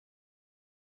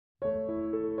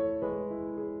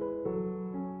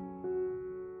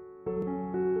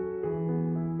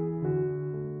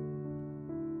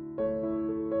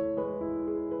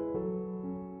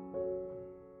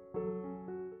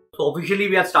So officially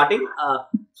we are starting.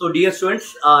 So dear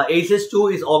students, ACES 2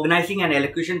 is organizing an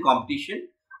elocution competition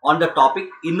on the topic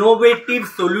Innovative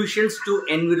Solutions to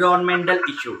Environmental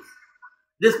Issues.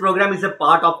 This program is a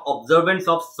part of observance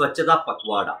of Swachhata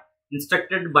Pakhwada,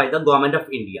 instructed by the Government of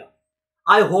India.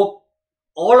 I hope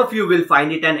all of you will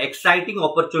find it an exciting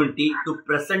opportunity to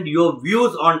present your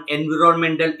views on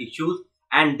environmental issues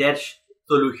and their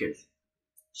solutions.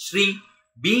 Shri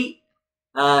VP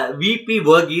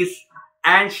Verghese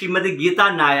and Srimati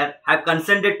Geeta Nair have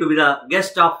consented to be the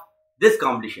guest of this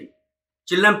competition.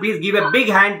 Children, please give a big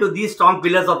hand to these strong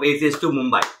pillars of ACES to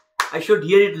Mumbai. I should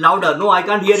hear it louder. No, I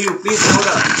can't hear you. Please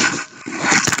louder.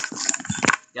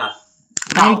 Yeah.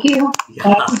 Thank you.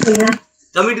 Yeah.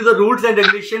 Coming to the rules and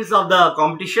regulations of the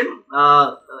competition.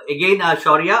 Again,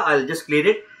 Shaurya, I'll just clear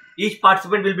it. Each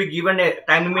participant will be given a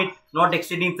time limit not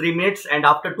exceeding 3 minutes, and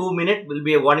after 2 minutes will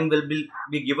be a warning will be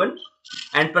given.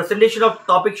 And presentation of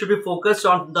topic should be focused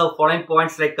on the following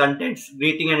points like contents,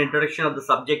 greeting and introduction of the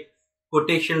subject,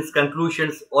 quotations,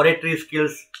 conclusions, oratory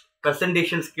skills,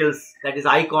 presentation skills, that is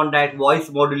eye contact, voice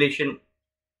modulation,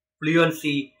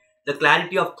 fluency, the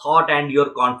clarity of thought and your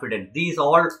confidence. These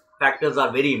all factors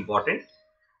are very important.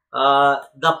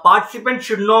 The participant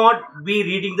should not be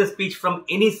reading the speech from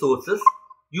any sources.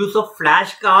 Use of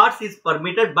flashcards is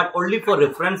permitted, but only for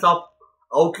reference of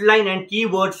outline and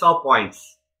keywords or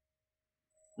points.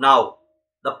 Now,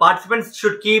 the participants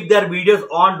should keep their videos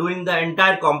on during the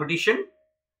entire competition.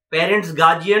 Parents,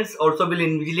 guardians also will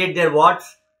invigilate their wards.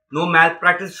 No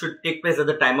malpractice should take place at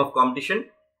the time of competition.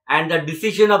 And the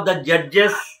decision of the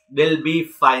judges will be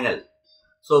final.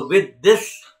 So, with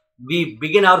this, we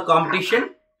begin our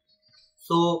competition.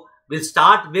 So, we'll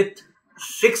start with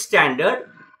 6th standard.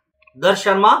 Darsh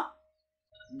Sharma.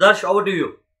 Darsh, over to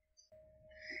you.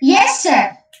 Yes,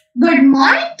 sir. Good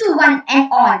morning to one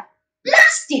and all.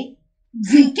 Plastic.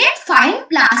 We can find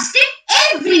plastic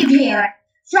everywhere.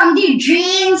 From the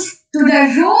drains to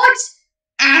the roads,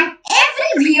 and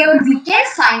everywhere we can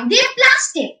find the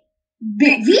plastic.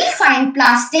 We find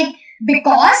plastic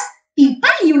because people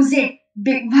use it.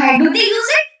 Why do they use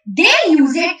it? They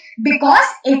use it because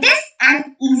it is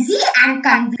an easy and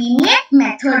convenient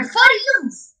method for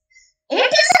use.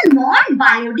 It is a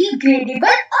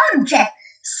non-biodegradable object,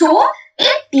 so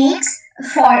it takes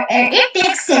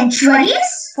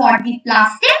centuries for the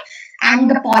plastic and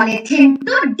the polythene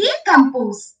to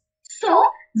decompose. So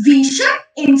we should,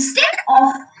 instead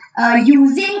of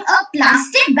using a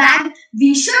plastic bag,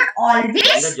 we should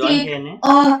always take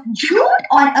a jute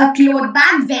or a cloth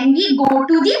bag when we go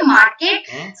to the market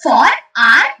for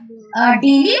our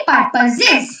daily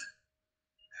purposes.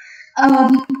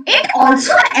 It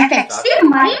also affects the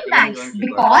marine life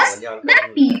because the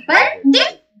people,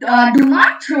 they do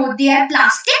not throw their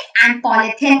plastic and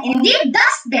polythene in the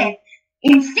dustbin.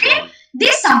 Instead,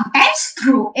 they sometimes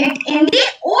throw it in the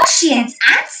oceans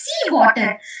and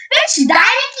seawater, which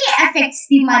directly affects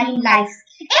the marine life.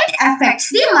 It affects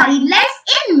the marine life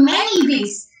in many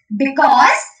ways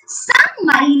because some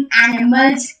marine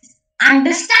animals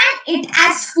understand it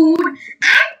as food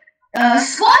and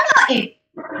swallow it.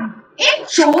 It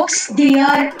chokes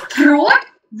their throat,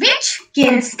 which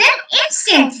kills them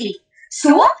instantly.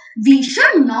 So, we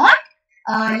should not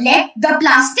let the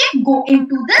plastic go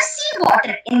into the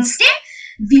seawater. Instead,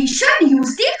 we should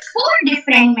use the 4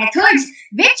 different methods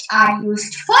which are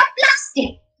used for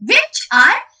plastic, which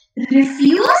are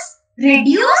refuse,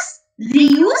 reduce,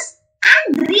 reuse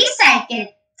and recycle.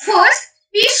 First,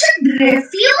 we should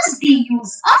refuse the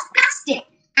use of plastic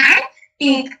and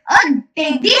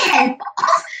take the help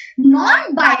of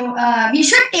we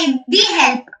should take the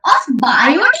help of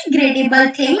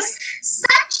biodegradable things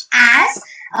such as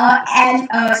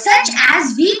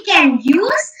we can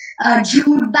use a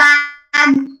jute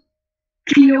bag,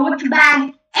 cloth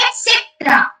bag,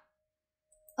 etc.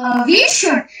 We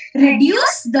should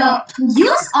reduce the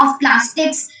use of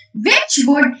plastics, which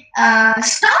would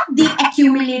stop the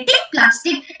accumulating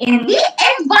plastic in the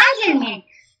environment.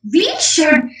 We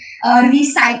should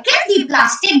recycle the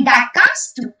plastic that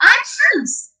comes to our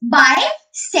house by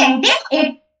sending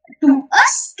it to a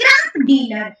scrap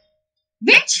dealer,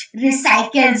 which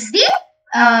recycles the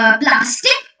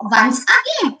plastic once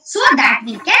again so that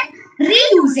we can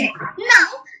reuse it. Now,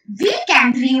 we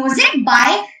can reuse it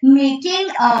by making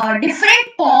different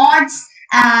pots.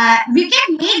 We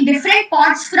can make different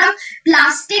pots from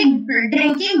plastic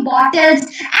drinking bottles,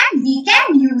 and we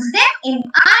can use them in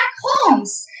our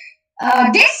homes.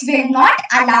 This will not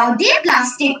allow the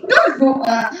plastic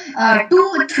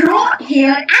to throw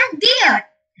here and there.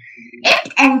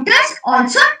 It enters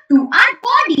also to our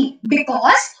body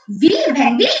because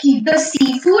when we eat the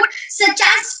seafood such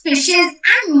as fishes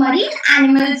and marine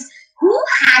animals who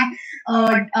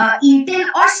had eaten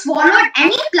or swallowed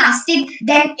any plastic,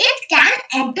 then it can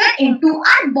enter into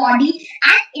our body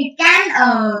and it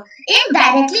can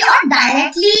indirectly or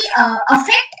directly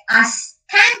affect us.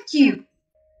 Thank you.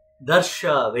 That's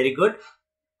very good.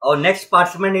 Our next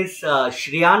participant is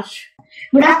Shriyansh.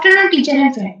 Good afternoon, teacher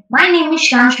and friend. My name is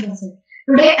Shansh Bansal.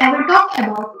 Today I will talk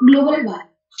about global warming.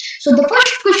 So the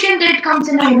first question that comes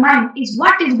in our mind is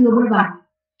what is global warming?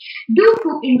 Due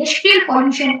to industrial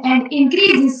pollution and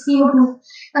increase in CO2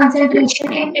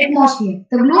 concentration in atmosphere,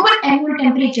 the global annual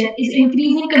temperature is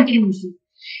increasing continuously.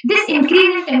 This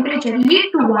increase in temperature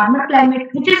leads to warmer climate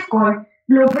which is called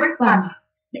global warming.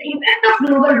 The impact of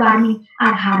global warming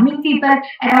are harming people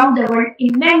around the world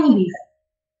in many ways.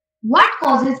 What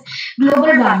causes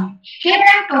global warming? Here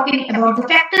I am talking about the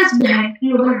factors behind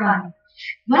global warming.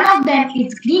 One of them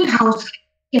is greenhouse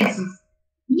gases.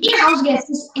 Greenhouse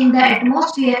gases in the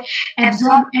atmosphere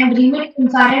absorb and remit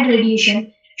infrared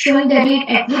radiation, showing the rate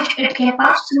at which it can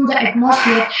pass through the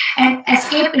atmosphere and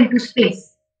escape into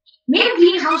space. Main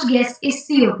greenhouse gas is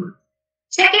CO2.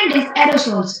 Second is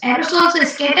aerosols. Aerosols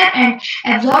scatter and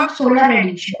absorb solar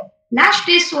radiation. Last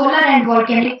is solar and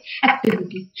volcanic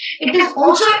activity. It is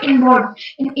also involved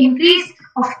in increase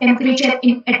of temperature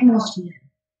in atmosphere.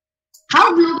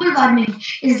 How global warming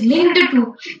is linked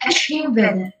to extreme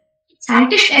weather.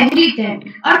 Scientists agree that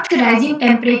Earth's rising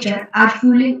temperature are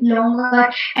fueling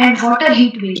longer and hotter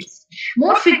heat waves,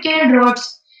 more frequent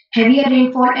droughts, heavier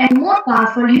rainfall, and more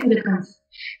powerful hurricanes.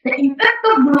 The impact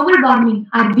of global warming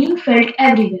are being felt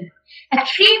everywhere.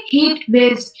 Extreme heat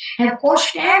waves have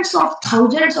caused tens of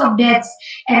thousands of deaths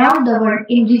around the world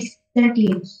in recent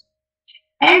years.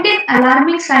 And an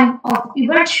alarming sign of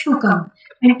events to come.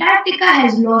 Antarctica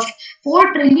has lost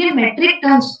 4 trillion metric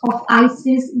tons of ice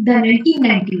since the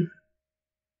 1990s.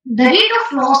 The rate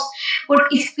of loss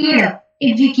could speed up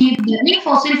if we keep burning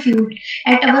fossil fuel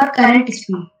at our current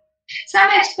speed. Some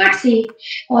experts say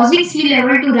causing sea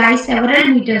level to rise several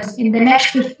meters in the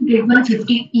next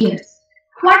 150 years.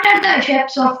 What are the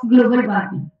effects of global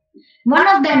warming? One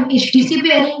of them is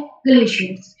disappearing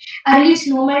glaciers. Early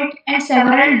snowmelt and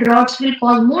several droughts will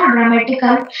cause more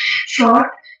dramatical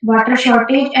water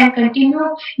shortage and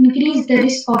continue increase the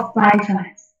risk of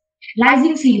wildfires.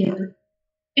 Rising sea level.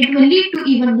 It will lead to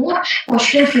even more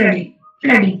coastal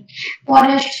flooding.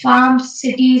 Forests, farms,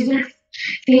 cities will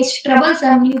face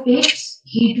troublesome new pests,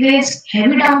 heat waves,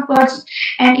 heavy downpours,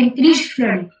 and increased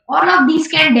flooding. All of these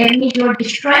can damage or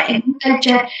destroy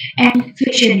agriculture and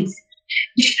fisheries.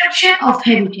 Destruction of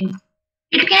habitat.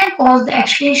 It can cause the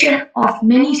extinction of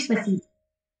many species.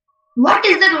 What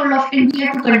is the role of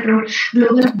India to control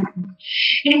global warming?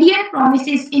 India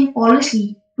promises in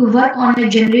policy to work on a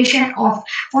generation of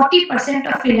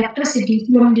 40% of electricity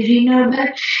from the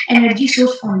renewable energy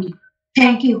source only.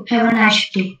 Thank you. Have a nice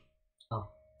day.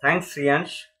 Thanks,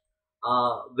 Shriyansh.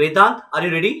 Vedant, are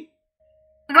you ready?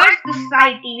 Towards the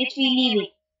society which we live in.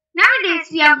 Nowadays,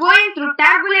 we are going through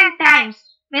turbulent times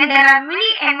when there are many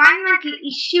environmental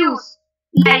issues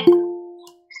like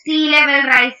sea level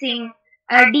rising,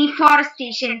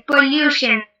 deforestation,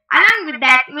 pollution. Along with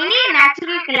that, many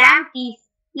natural calamities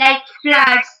like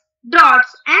floods,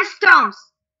 droughts, and storms.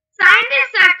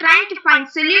 Scientists are trying to find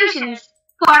solutions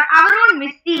for our own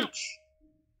mistakes.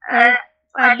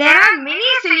 There are many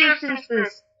solutions to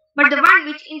this, but the one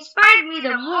which inspired me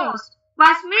the most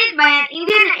was made by an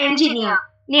Indian engineer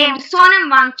named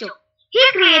Sonam Wangchuk. He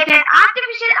created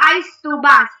artificial ice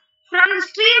tubas from the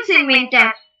streams in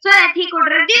winter so that he could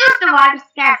reduce the water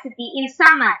scarcity in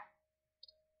summer.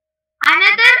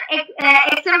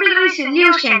 Another exemplary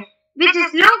solution, which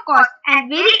is low cost and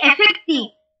very effective,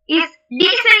 is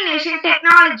desalination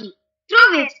technology,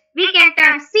 through which we can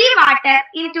turn seawater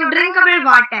into drinkable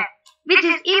water, which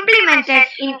is implemented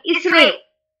in Israel.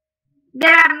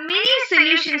 There are many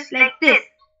solutions like this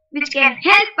which can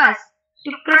help us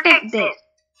to protect this.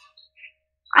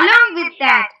 Along with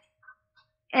that,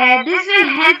 this will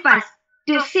help us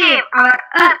to save our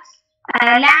earth's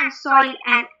land, soil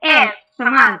and air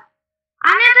from harm.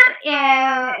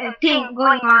 Another thing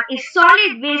going on is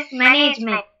solid waste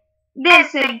management. There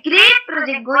is a great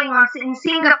project going on in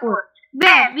Singapore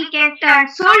where we can turn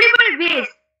soluble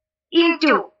waste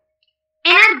into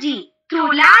energy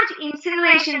through large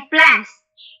incineration plants.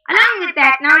 Along with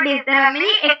that, nowadays there are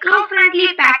many eco-friendly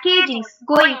packagings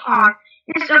going on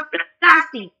instead of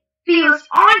plastic. If we use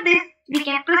all this, we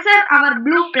can preserve our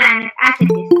blue planet as it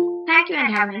is. Thank you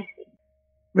and have a nice day.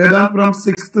 Vedant from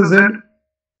 6th Z.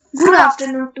 Good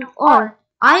afternoon to all.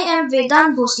 I am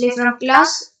Vedant Bhosle from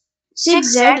class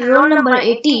 6Z roll number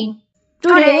 18.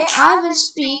 Today I will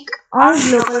speak on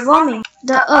global warming.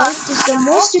 The earth is the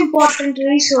most important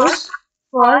resource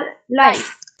for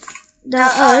life. The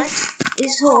earth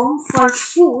is home for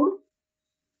food,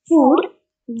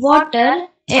 water,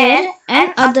 air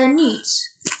and other needs.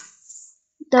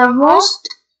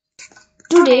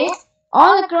 Today,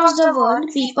 all across the world,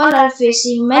 people are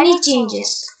facing many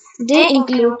changes. They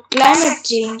include climate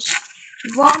change,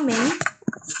 warming,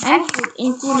 and food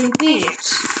in cooling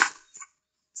periods.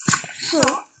 So,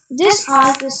 these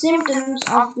are the symptoms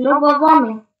of global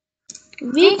warming.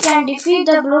 We can defeat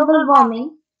the global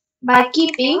warming by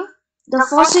keeping the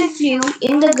fossil fuel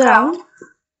in the ground,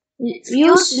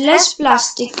 use less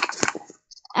plastic,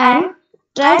 and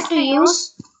try to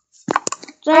use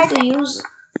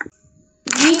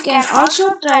we can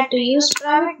also try to use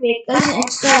private vehicles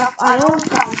instead of our own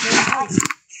cars and bikes.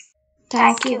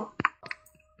 Thank you.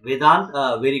 Vedant,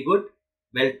 very good.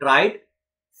 Well tried.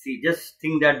 See, just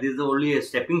think that this is only a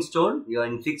stepping stone. You are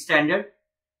in 6th standard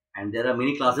and there are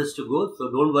many classes to go.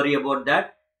 So don't worry about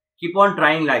that. Keep on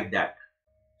trying like that.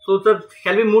 So, sir,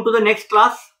 shall we move to the next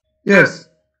class? Yes.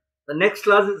 The next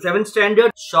class is 7th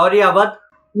standard. Shaurya Abad.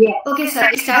 Okay,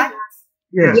 sir. Start.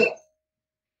 Yes.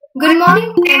 Good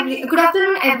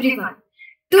afternoon, everyone.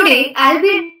 Today, I'll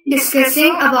be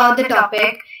discussing about the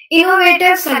topic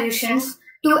innovative solutions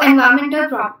to environmental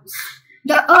problems.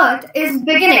 The Earth is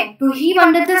beginning to heave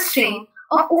under the strain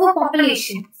of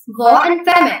overpopulation, war, and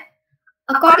famine.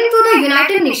 According to the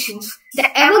United Nations,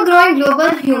 the ever-growing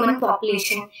global human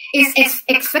population is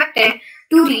expected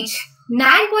to reach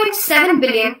 9.7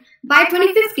 billion by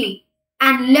 2050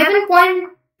 and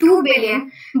 11.2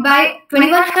 billion by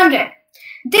 2100.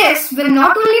 This will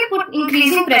not only put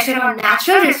increasing pressure on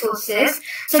natural resources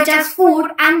such as food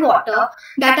and water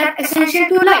that are essential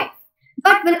to life,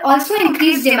 but will also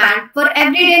increase demand for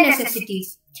everyday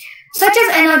necessities such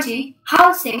as energy,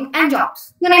 housing, and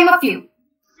jobs, to name a few.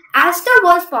 As the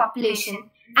world's population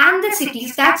and the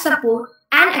cities that support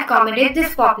and accommodate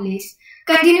this populace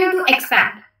continue to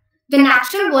expand, the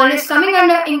natural world is coming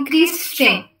under increased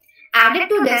strain. Added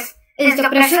to this is the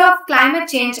pressure of climate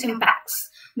change impacts,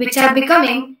 which are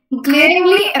becoming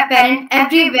glaringly apparent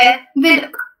everywhere we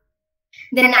look.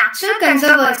 The Natural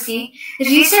Conservancy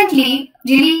recently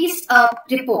released a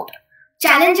report,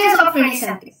 Challenges of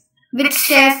Renaissance, which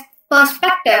shares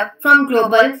perspective from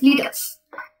global leaders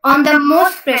on the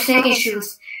most pressing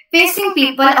issues facing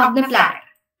people of the planet.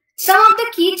 Some of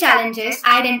the key challenges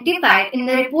identified in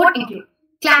the report include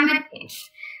climate change.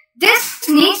 This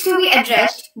needs to be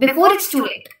addressed before it's too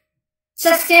late.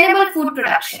 Sustainable food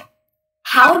production.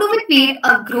 How do we feed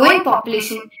a growing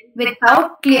population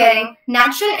without clearing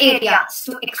natural areas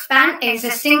to expand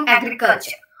existing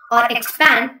agriculture or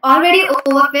expand already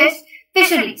overfished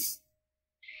fisheries?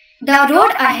 The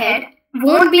road ahead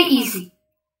won't be easy,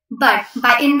 but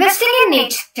by investing in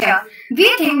nature,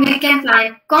 we think we can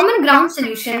find common ground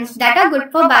solutions that are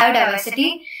good for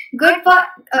biodiversity, good for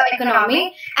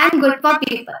economy, and good for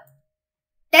people.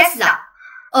 Tesla,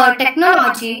 a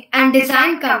technology and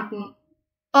design company,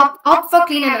 opt for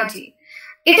clean energy.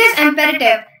 It is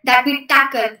imperative that we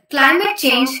tackle climate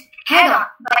change head-on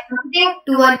by committing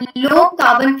to a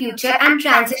low-carbon future and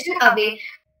transition away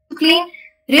to clean,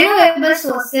 renewable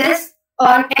sources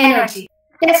of energy.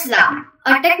 Tesla,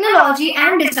 a technology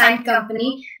and design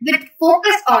company with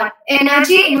focus on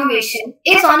energy innovation,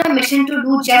 is on a mission to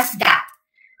do just that.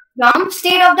 From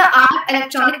state-of-the-art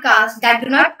electronic cars that do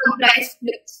not comprise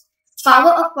fluids,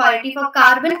 power or quality for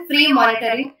carbon-free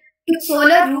monitoring, to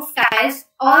solar roof tiles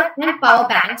and power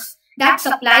banks that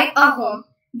supply a home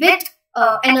with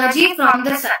energy from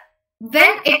the sun.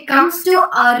 When it comes to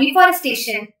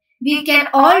reforestation, we can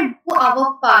all do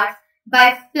our part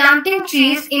by planting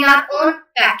trees in our own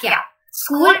backyard,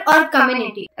 school or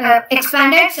community.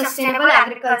 Expanded sustainable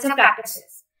agriculture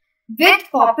practices. With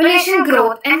population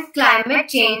growth and climate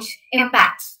change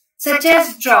impacts such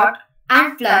as drought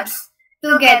and floods,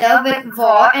 together with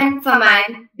war and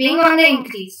famine being on the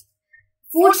increase,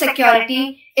 food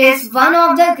security is one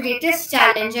of the greatest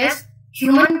challenges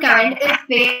humankind is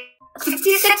facing.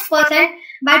 66%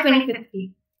 by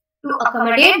 2050. To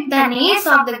accommodate the needs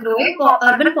of the growing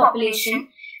urban population,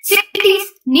 cities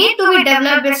need to be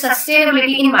developed with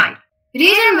sustainability in mind.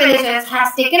 Region Villages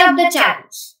has taken up the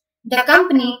challenge. The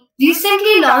company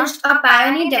recently launched a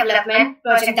pioneer development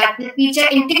project that will feature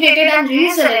integrated and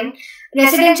resilient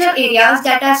residential areas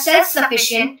that are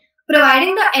self-sufficient,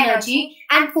 providing the energy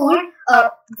and food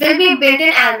will be built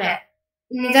in Almer,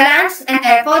 Netherlands, and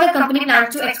therefore the company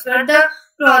plans to export the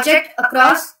project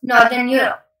across Northern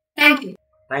Europe. Thank you.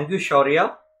 Thank you,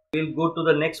 Shaurya. We'll go to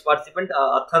the next participant,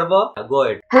 Atharva. Go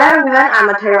ahead. Hello everyone, I'm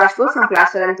Atharva from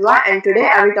class 7th and today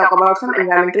I will talk about some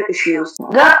environmental issues.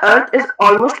 The earth is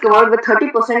almost covered with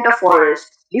 30% of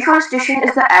forest. Deforestation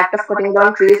is the act of cutting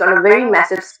down trees on a very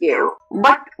massive scale.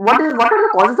 But what are the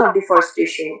causes of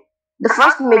deforestation? The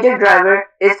first major driver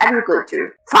is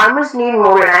agriculture. Farmers need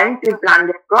more land to plant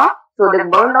their crop, so they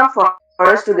burn down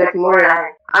forests to get more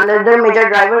land. Another major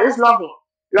driver is logging.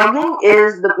 Logging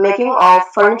is the making of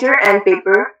furniture and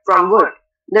paper from wood.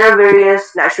 There are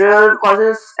various natural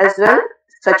causes as well,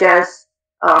 such as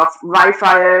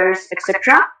wildfires,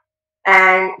 etc.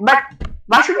 But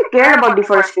why should we care about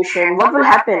deforestation? What will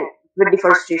happen with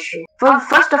deforestation?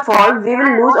 First of all, we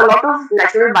will lose a lot of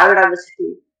natural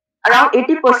biodiversity. Around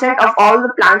 80% of all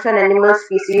the plants and animal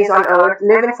species on Earth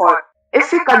live in forests.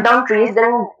 If we cut down trees,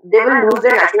 then they will lose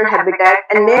their natural habitat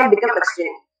and may become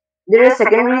extinct. There is a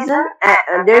second reason,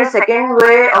 there is a second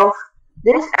way of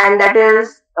this, and that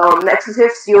is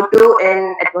excessive CO2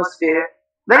 in atmosphere.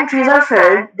 When trees are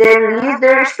felled, they release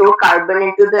their stored carbon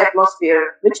into the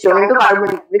atmosphere, which turns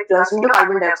into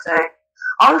carbon dioxide.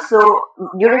 Also,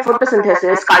 during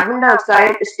photosynthesis, carbon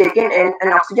dioxide is taken in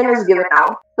and oxygen is given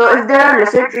out. So, if there are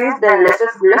lesser trees, then less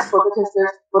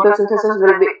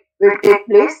photosynthesis will take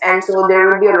place, and so there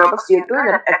will be a lot of CO2 in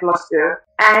the atmosphere.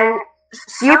 And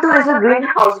CO2 is a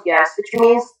greenhouse gas, which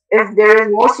means if there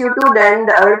is more CO2, then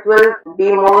the earth will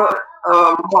be more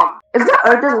warm. If the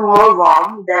earth is more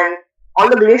warm, then all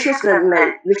the glaciers will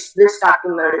melt, which will start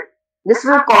to melt. This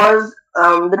will cause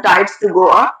the tides to go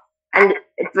up, and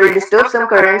it will disturb some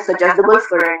currents such as the Gulf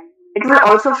current. It will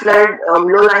also flood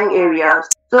low-lying areas.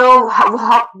 So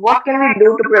what can we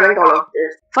do to prevent all of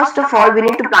this? First of all, we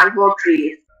need to plant more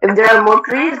trees. If there are more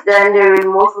trees, then there will be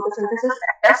more photosynthesis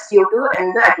and less CO2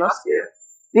 in the atmosphere.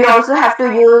 We also have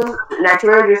to use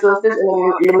natural resources in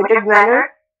a limited manner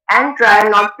and try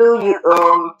not to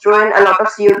throw in a lot of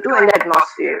CO2 in the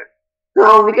atmosphere.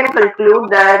 So we can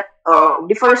conclude that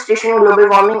deforestation and global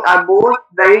warming are both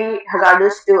very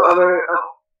hazardous to our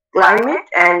climate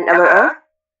and our earth.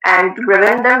 And to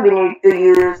prevent them, we need to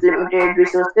use limited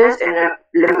resources in a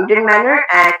limited manner,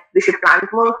 and we should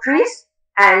plant more trees,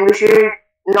 and we should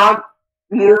not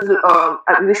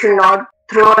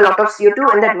throw a lot of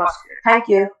CO2 in the atmosphere. Thank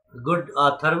you. Good,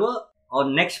 Tharva. Our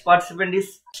next participant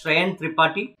is Shrayan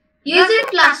Tripathi. Using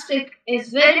plastic is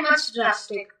very much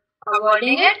drastic.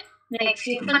 Avoiding it makes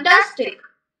it fantastic.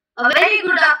 A very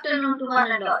good afternoon to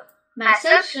one and all.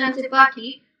 Myself Shrayan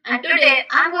Tripathi, and today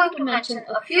I am going to mention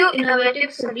a few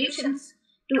innovative solutions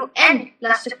to end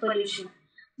plastic pollution.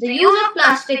 The use of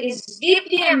plastic is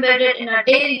deeply embedded in our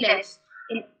daily lives,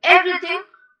 in everything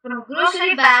from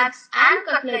grocery bags and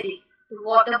cutlery to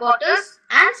water bottles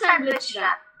and sandwich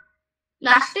wrap.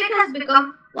 Plastic has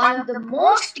become one of the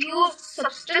most used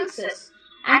substances,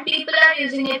 and people are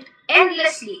using it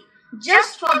endlessly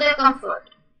just for their comfort.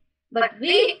 But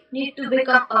we need to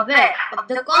become aware of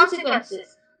the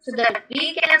consequences so that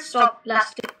we can stop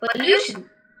plastic pollution.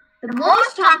 The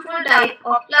most harmful type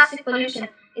of plastic pollution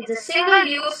is the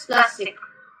single-use plastic,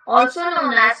 also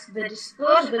known as the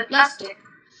disposable plastic.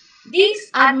 These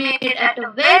are made at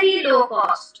a very low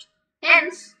cost.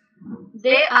 Hence,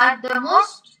 they are the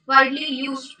most widely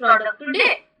used product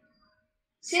today.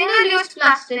 Single-use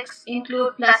plastics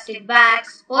include plastic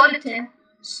bags, polythene,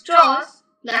 straws,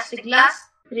 plastic glass,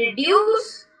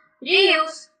 reduce,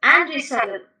 reuse, and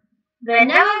recycle.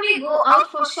 Whenever we go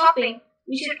out for shopping,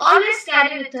 we should always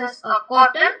carry with us a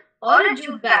cotton or a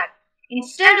jute bag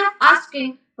instead of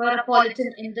asking for a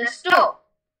polythene in the store.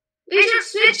 We should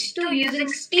switch to using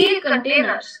steel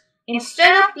containers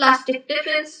instead of plastic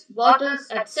tiffins, bottles,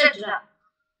 etc.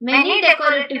 Many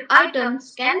decorative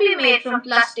items can be made from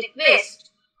plastic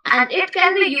waste, and it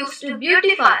can be used to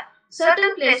beautify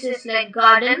certain places like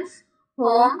gardens,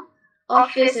 home,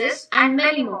 offices, and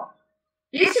many more.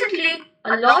 Recently,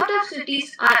 a lot of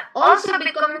cities are also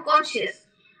becoming conscious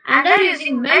and are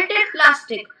using melted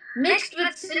plastic mixed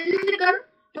with silicon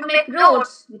to make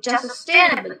roads which are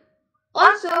sustainable.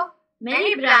 Also,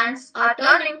 many brands are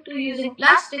turning to using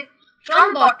plastic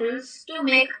from bottles to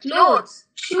make clothes,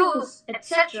 shoes,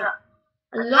 etc.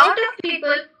 A lot of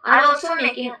people are also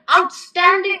making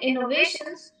outstanding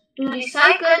innovations to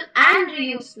recycle and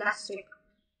reuse plastic.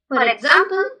 For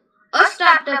example, a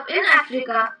startup in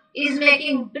Africa is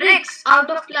making bricks out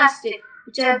of plastic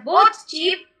which are both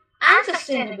cheap and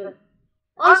sustainable.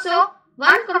 Also,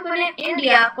 one company in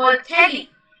India called Theli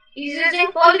is using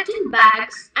polythene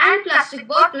bags and plastic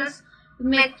bottles to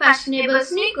make fashionable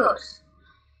sneakers.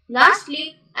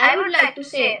 Lastly, I would like to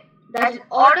say that in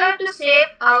order to save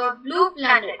our blue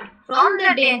planet from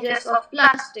the dangers of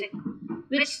plastic,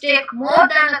 which take more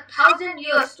than 1,000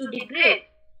 years to degrade,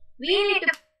 We need to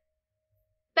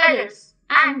pedals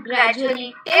and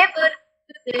gradually taper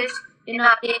usage in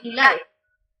our daily life.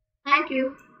 Thank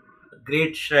you.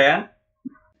 Great, Shreya.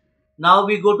 Now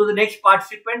we go to the next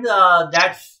participant.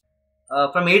 That's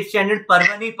from 8th standard,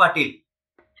 Parvani Patil.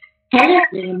 Hello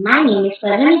everyone, my name is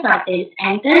Parvani Patil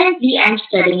and currently I am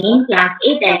studying in class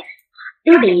 8X.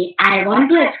 Today I want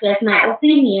to express my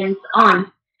opinions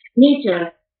on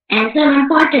nature and some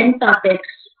important topics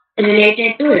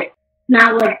related to it.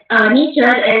 Now what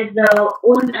nature is nature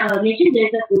is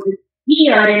the food we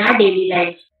hear in our daily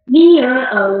life. We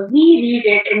read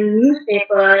it in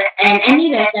newspaper and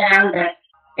anywhere around us.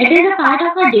 It is a part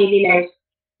of our daily life.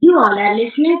 You all are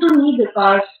listening to me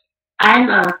because and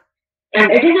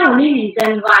it is the only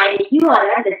reason why you all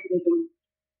are listening to me.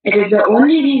 It is the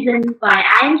only reason why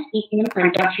I am speaking in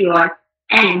front of you all.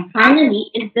 And finally,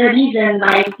 it's the reason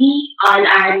why we all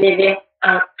are living,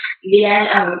 we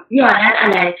all are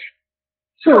alive.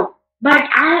 So, but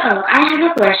I have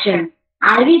a question.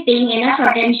 Are we paying enough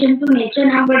attention to nature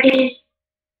nowadays?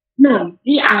 No,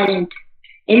 we aren't.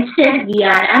 Instead, we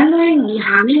are unknowingly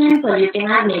harming and polluting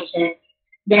our nature.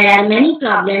 There are many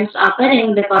problems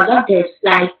occurring because of this,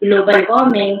 like global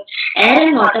warming, air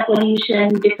and water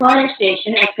pollution,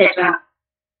 deforestation, etc.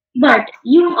 But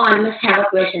you all must have a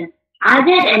question. Are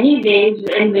there any ways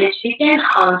in which we can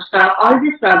stop all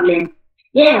these problems?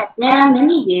 Yes, there are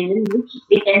many ways in which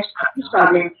we can stop these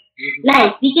problems.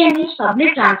 Like we can use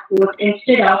public transport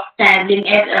instead of traveling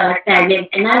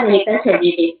in our vehicles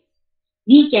every day.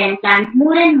 We can plant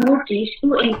more and more trees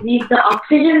to increase the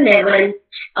oxygen level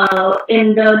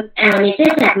in the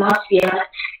nature's atmosphere,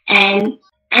 and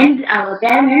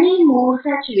there are many more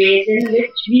such ways in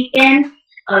which we can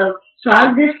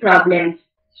solve this problem.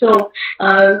 So,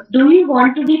 do we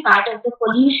want to be part of the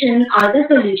pollution or the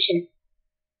solution?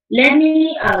 Let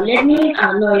me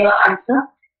know your answer.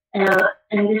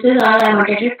 And this is all I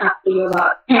wanted to talk to you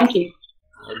about. Thank you.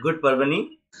 Good,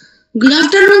 Parvani. Good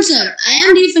afternoon, sir. I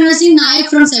am Deepana Singh Nayak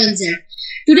from 7Z.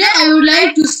 Today, I would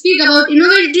like to speak about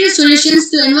innovative solutions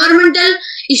to environmental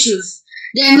issues.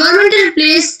 The environment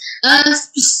plays a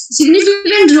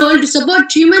significant role to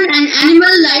support human and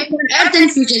animal life on Earth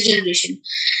and future generations.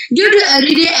 Due to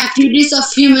everyday activities of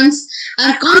humans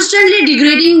are constantly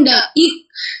degrading the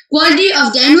quality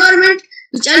of the environment,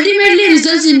 which ultimately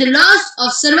results in the loss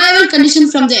of survival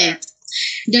conditions from the Earth.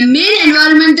 The main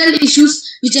environmental issues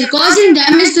which are causing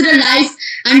damage to the life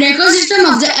and ecosystem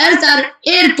of the Earth are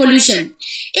air pollution.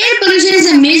 Air pollution is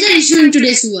a major issue in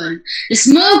today's world. The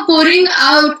smoke pouring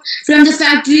out from the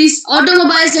factories,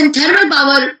 automobiles and thermal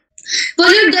power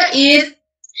pollute the air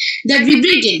that we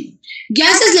breathe in.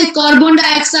 Gases like carbon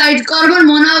dioxide, carbon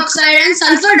monoxide and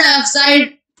sulfur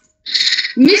dioxide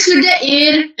mix with the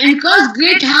air and cause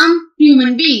great harm to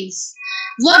human beings.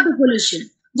 Water pollution.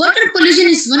 Water pollution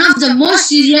is one of the most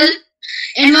serious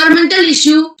environmental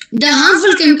issues. The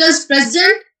harmful chemicals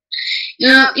present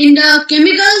in the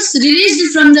chemicals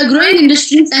released from the growing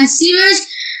industries and sewage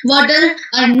water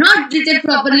are not treated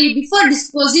properly before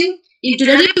disposing into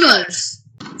the rivers.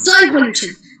 Soil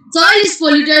pollution. Soil is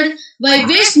polluted by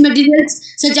waste materials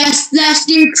such as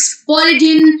plastics,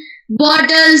 polythene,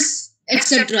 bottles,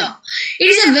 etc. It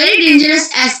is a very dangerous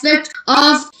aspect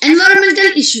of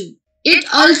environmental issue. It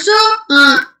also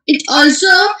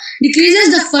decreases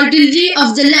the fertility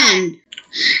of the land.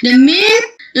 The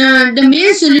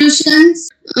main solutions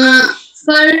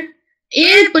for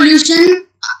air pollution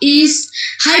is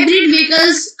hybrid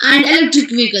vehicles and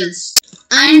electric vehicles.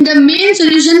 And the main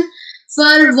solution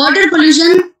for water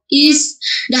pollution is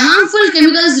the harmful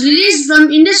chemicals released from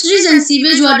industries and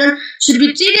sewage water should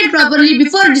be treated properly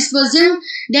before disposing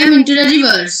them into the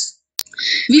rivers.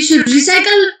 We should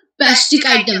recycle plastic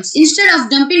items instead of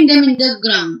dumping them in the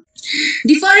ground.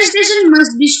 Deforestation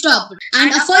must be stopped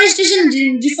and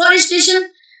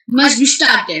reforestation must be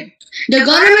started. The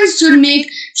government should make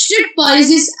strict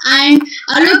policies and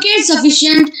allocate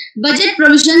sufficient budget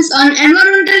provisions on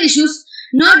environmental issues,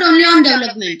 not only on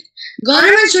development.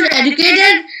 Government should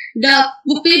educate the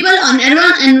people on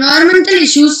environmental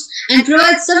issues and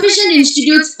provide sufficient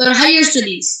institutes for higher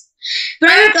studies.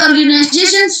 Private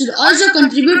organizations should also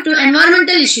contribute to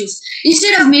environmental issues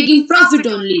instead of making profit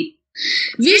only.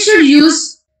 We should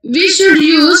use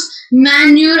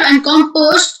manure and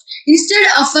compost instead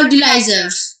of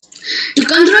fertilizers. To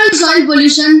control soil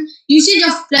pollution, usage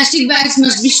of plastic bags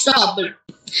must be stopped.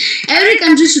 Every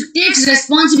country should take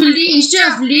responsibility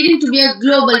instead of leading to be a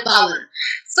global power.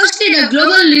 Firstly, the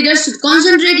global leaders should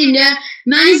concentrate in their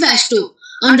manifesto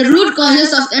on the root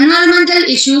causes of environmental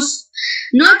issues,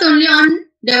 not only on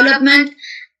development,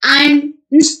 and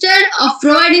instead of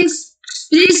providing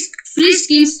free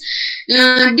schemes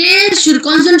They should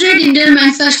concentrate in their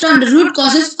manifesto on the root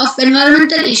causes of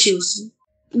environmental issues.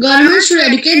 Government should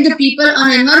educate the people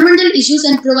on environmental issues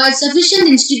and provide sufficient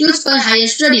institutes for higher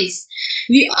studies.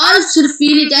 We all should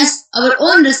feel it as our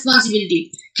own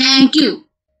responsibility. Thank you.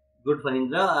 Good,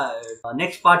 Fanindra.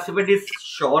 Next participant is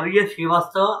Shaurya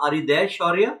Srivastava. Are you there,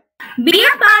 Shaurya? Be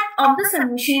a part of the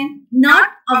solution, not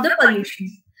of the pollution.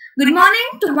 Good morning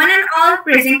to one and all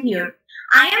present here.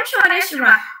 I am Shaurya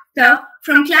Srivastava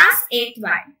from class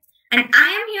 8Y, and I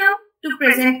am here to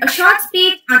present a short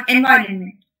speech on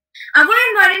environment. Our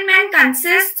environment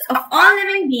consists of all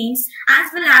living beings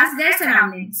as well as their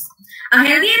surroundings. A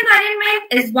healthy environment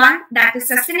is one that is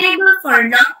sustainable for a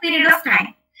long period of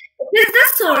time. It is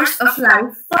the source of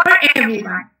life for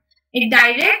everyone. It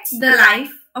directs the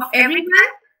life of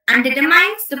everyone and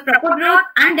determines the proper growth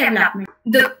and development.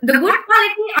 The good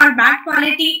quality or bad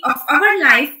quality of our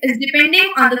life is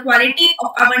depending on the quality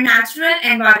of our natural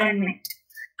environment.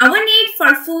 Our need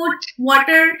for food,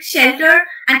 water, shelter,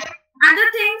 and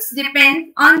other things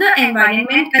depend on the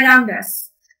environment around us.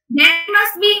 There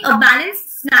must be a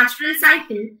balanced natural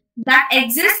cycle that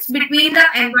exists between the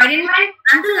environment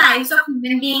and the lives of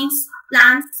human beings,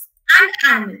 plants, and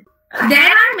animals.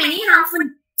 There are many harmful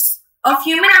effects of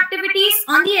human activities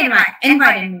on the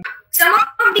environment. Some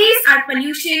of these are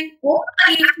pollution,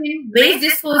 overpollution, waste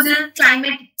disposal,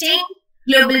 climate change,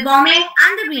 global warming,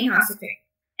 and the greenhouse effect,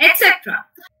 etc.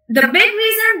 The big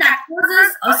reason that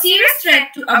poses a serious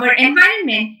threat to our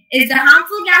environment is the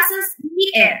harmful gases in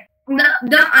the air.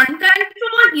 The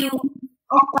uncontrolled use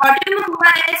of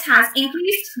automobiles has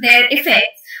increased their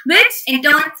effects, which in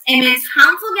turn emits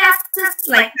harmful gases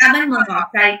like carbon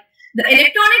monoxide. The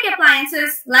electronic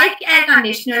appliances like air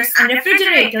conditioners and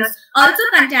refrigerators also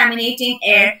contaminating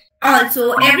air.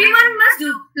 Also, everyone must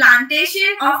do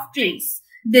plantation of trees.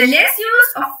 The less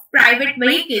use of private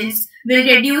vehicles will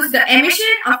reduce the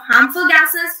emission of harmful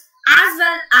gases as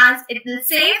well as it will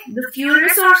save the fuel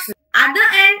resources. At the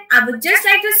end, I would just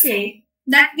like to say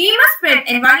that we must spread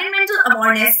environmental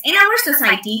awareness in our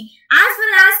society as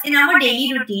well as in our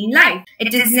daily routine life.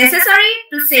 It is necessary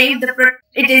to save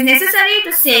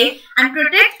and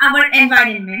protect our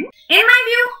environment. In my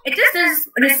view, it is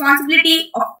the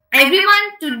responsibility of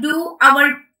everyone to do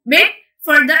our bit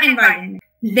for the environment.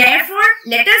 Therefore,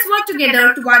 let us work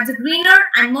together towards a greener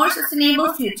and more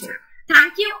sustainable future.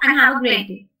 Thank you and have a great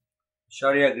day.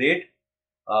 Shaurya, great.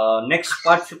 Next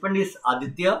participant is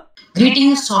Aditya.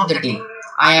 Greetings of the day.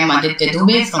 I am Aditya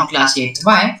Dubey from class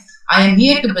 8Y. I am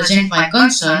here to present my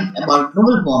concern about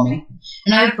global warming,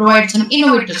 and I will provide some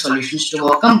innovative solutions to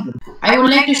overcome global. I would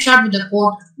like to start with a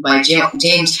quote by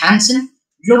James Hansen.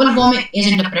 Global warming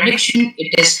isn't a prediction,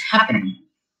 it is happening.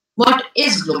 What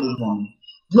is global warming?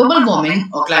 Global warming,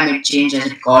 or climate change as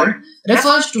it's called,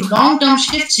 refers to long-term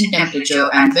shifts in temperature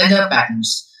and weather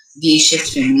patterns. These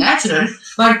shifts may be natural,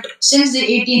 but since the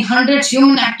 1800s,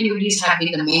 human activities have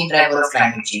been the main driver of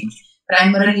climate change,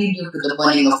 primarily due to the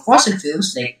burning of fossil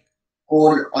fuels like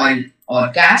coal, oil,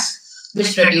 or gas,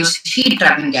 which produce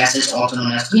heat-trapping gases also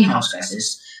known as greenhouse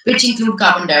gases, which include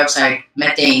carbon dioxide,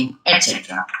 methane,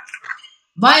 etc.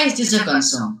 Why is this a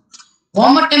concern?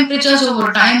 Warmer temperatures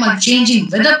over time are changing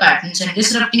weather patterns and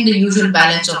disrupting the usual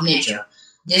balance of nature.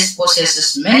 This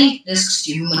possesses many risks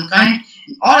to humankind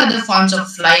and all other forms of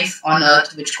life on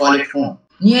Earth which call it home.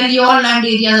 Nearly all land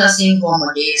areas are seeing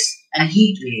warmer days and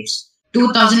heat waves.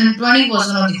 2020 was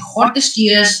one of the hottest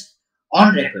years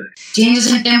on record.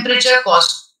 Changes in temperature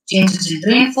cause changes in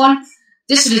rainfall.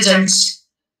 This results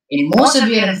in more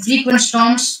severe and frequent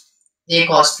storms. They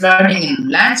cause flooding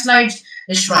and landslides,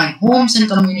 destroying homes and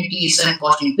communities and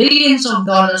costing billions of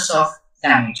dollars of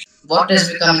damage. Water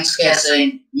is becoming scarcer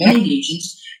in many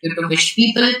regions, due to which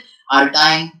people are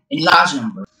dying in large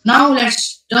numbers. Now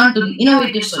let's turn to the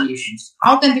innovative solutions.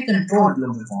 How can we control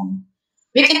global warming?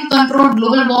 We can control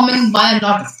global warming by a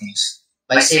lot of things.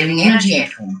 By saving energy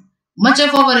at home. Much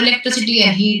of our electricity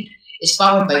and heat is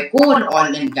powered by coal,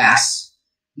 oil and gas.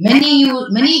 Many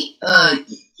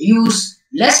use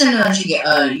less energy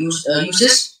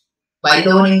uses by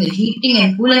lowering the heating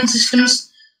and cooling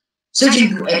systems, switching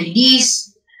to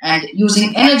LEDs, and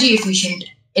using energy-efficient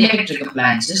electric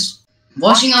appliances.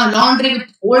 Washing our laundry with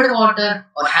cold water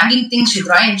or hanging things to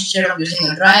dry instead of using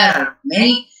a dryer are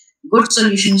many good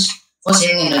solutions for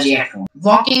saving energy at home.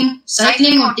 Walking,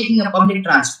 cycling or taking a public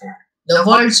transport. The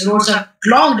world's roads are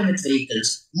clogged with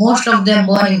vehicles, most of them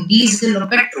burning diesel or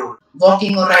petrol.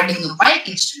 Walking or riding a bike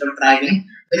instead of driving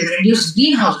will reduce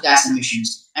greenhouse gas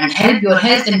emissions and help your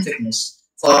health and fitness.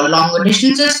 For longer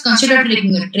distances, consider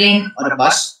taking a train or a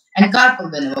bus and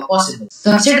carpool whenever possible.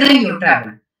 Considering your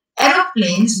travel,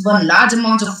 Aeroplanes burn large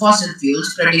amounts of fossil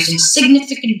fuels, producing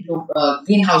significant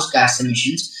greenhouse gas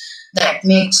emissions that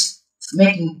makes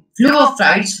making fewer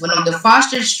flights one of the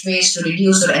fastest ways to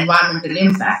reduce your environmental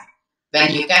impact.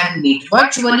 When you can meet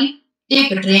virtually,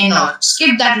 take a train or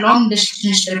skip that long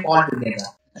distance trip altogether.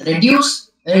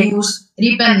 Reduce, reuse,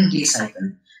 repair and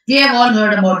recycle. We have all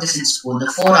heard about this in school, the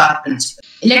 4R principle.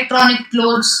 Electronic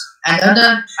clothes and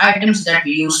other items that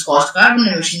we use cause carbon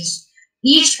emissions.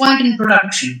 Each point in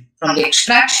production, from the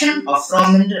extraction of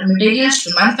raw materials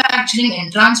to manufacturing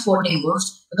and transporting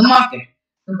goods to the market.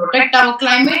 To protect our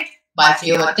climate, buy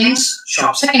fewer things,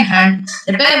 shop second-hand,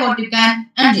 repair what you can,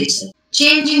 and recycle.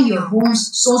 Changing your home's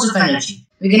source of energy.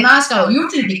 We can ask our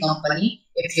utility company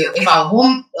if our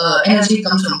home energy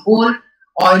comes from coal,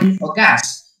 oil, or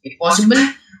gas. If possible,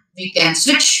 we can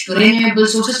switch to renewable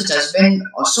sources such as wind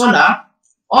or solar,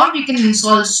 or we can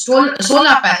install solar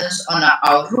panels on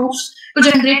our roofs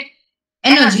to generate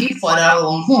energy for our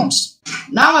own homes.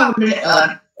 Now I would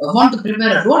want to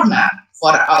prepare a roadmap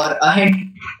for our ahead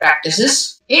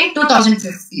practices. In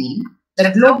 2015,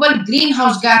 the global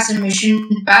greenhouse gas emission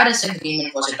Paris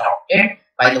Agreement was adopted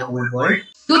by the whole world.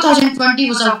 2020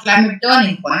 was our climate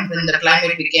turning point when the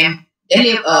climate became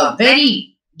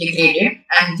very degraded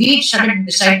and we started to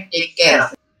decide to take care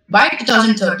of it. By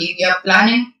 2030, we are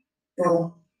planning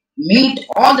to meet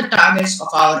all the targets of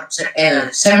our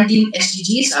 17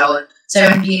 SDGs, our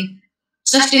 17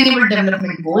 Sustainable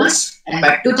Development Goals, and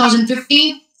by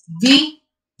 2050, we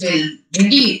will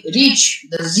reach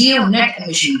the zero net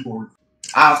emission goal.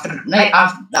 At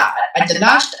the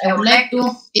last, I would like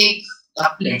to take a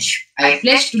pledge. I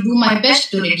pledge to do my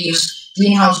best to reduce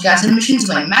greenhouse gas emissions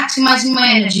by maximizing my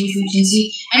energy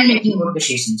efficiency and making good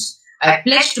decisions. I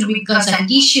pledge to be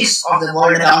conscientious of the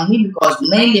world around me because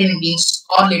many living beings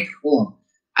call it home.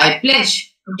 I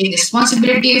pledge to take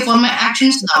responsibility for my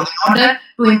actions now in order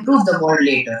to improve the world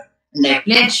later. And I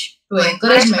pledge to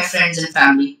encourage my friends and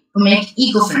family to make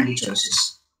eco-friendly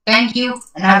choices. Thank you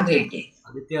and have a great day.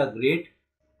 Aditya, great.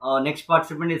 Next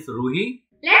participant is Ruhi.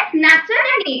 Let's nurture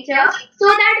the nature so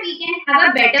that we can have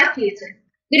a better future.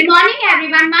 Good morning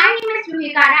everyone, my name is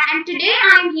Ruhi and today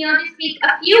I am here to speak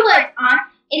a few words on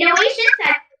innovation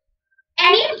such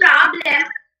any problem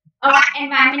or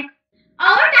environment.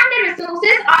 Earth and the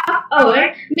resources of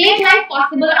Earth made life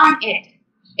possible on it.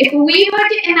 If we were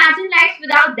to imagine life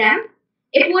without them,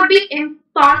 it would be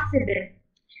impossible.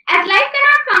 As life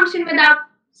cannot function without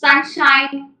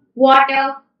sunshine,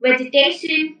 water,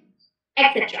 vegetation,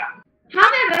 etc.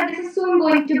 However, this is soon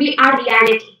going to be our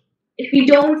reality if we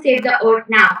don't save the earth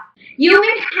now.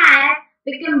 Human has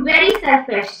become very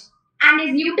selfish and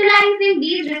is utilizing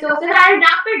these resources at a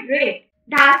rapid rate.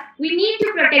 Thus, we need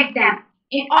to protect them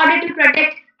in order to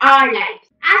protect our lives.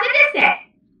 As it is said,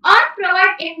 earth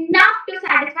provides enough to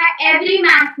satisfy every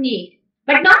man's need,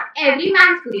 but not every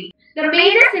man's greed. The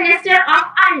major sinister of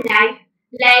our life,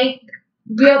 like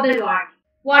global warming,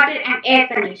 water and air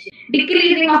pollution,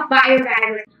 decreasing of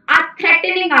biodiversity, are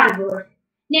threatening our world.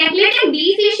 Neglecting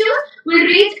these issues will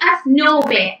reach us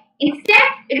nowhere.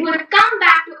 Instead, it will come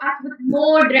back to us with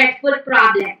more dreadful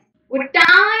problems. With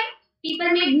time,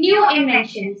 people made new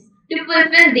inventions to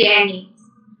fulfill their needs.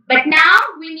 But now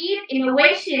we need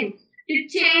innovation to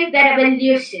change the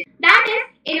revolution. That is,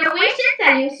 innovation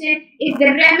solution is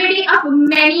the remedy of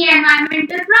many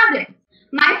environmental problems.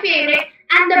 My favorite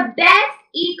and the best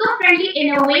eco-friendly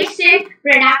innovation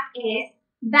product is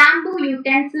bamboo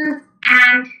utensils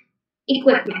and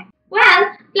equipment.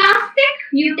 Well, plastic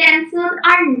utensils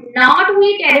are not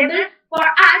only terrible for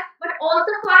us but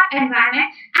also for our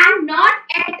environment and not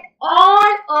at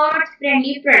all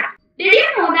earth-friendly products. Did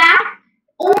you know that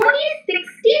only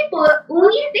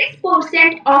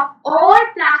 6% of all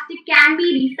plastic can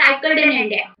be recycled in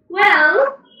India?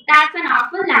 Well, that's an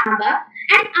awful number,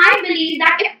 and I believe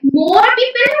that if more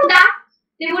people do that,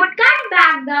 they would cut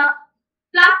back the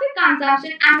plastic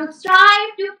consumption and would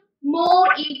strive to more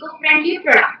eco-friendly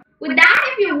products. With that,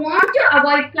 if you want to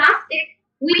avoid plastic,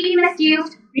 we must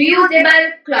use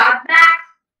reusable cloth bags,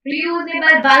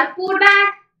 reusable bulk food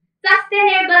bags,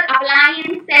 sustainable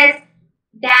appliances.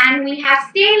 Then we have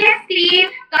stainless steel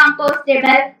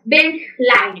compostable bin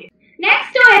liners.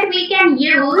 Next to it, we can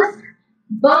use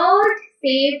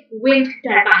bird-safe wind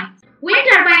turbines. Wind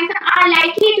turbines are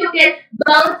likely to kill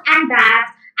birds and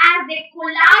bats as they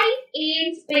collide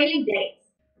in spinning blades.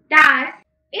 Thus,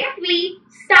 if we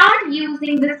start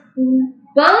using this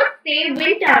bird-safe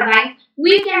wind turbine,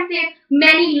 we can save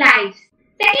many lives.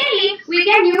 Secondly, we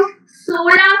can use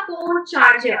solar phone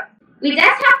charger. We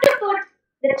just have to put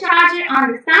the charger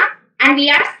on the sun and we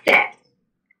are set.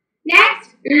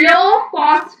 Next, low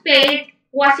phosphate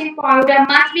washing powder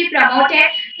must be promoted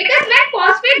because when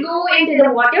phosphate go into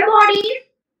the water bodies,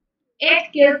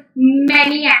 it kills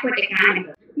many aquatic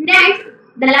animals. Next,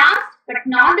 the last but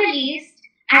not the least,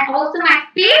 and also my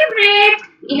favorite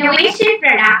innovation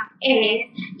product is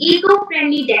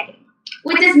eco-friendly decking,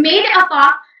 which is made up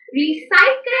of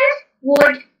recycled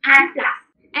wood and plastic.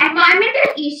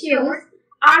 Environmental issues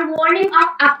are warning of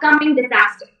upcoming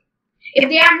disasters. If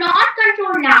they are not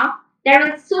controlled now, there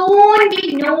will soon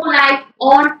be no life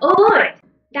on Earth.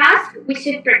 Thus, we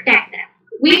should protect them.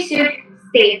 We should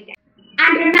save them.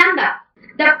 And remember,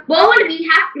 the world we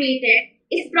have created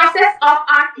is process of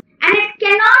our thinking, and it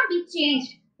cannot be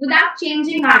changed without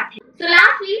changing our thinking. So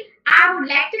lastly, I would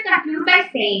like to conclude by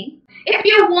saying, if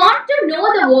you want to know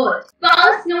the world,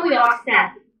 first know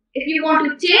yourself. If you want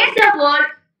to change the world,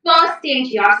 first change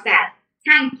yourself.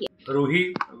 Thank you.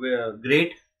 Ruhi,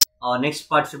 great. Our next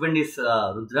participant is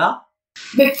Rudra.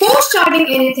 Before starting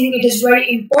anything, it is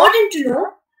very important to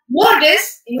know what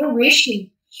is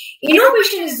innovation.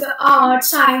 Innovation is the art,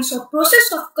 science, or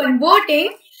process of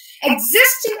converting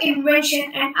existing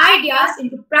invention and ideas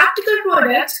into practical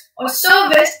products or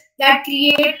service that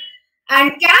create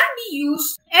and can be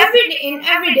used in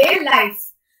everyday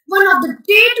life. One of the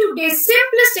day-to-day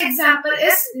simplest example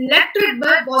is electric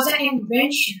bulb was an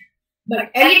invention,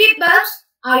 but LED bulbs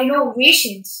are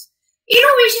innovations.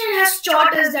 Innovation has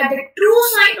taught us that the true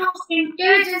sign of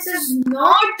intelligence is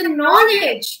not the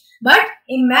knowledge, but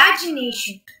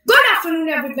imagination. Good afternoon,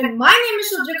 everyone. My name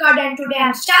is Sudrikard, and today I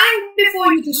am standing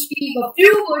before you to speak a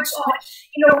few words on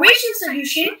innovation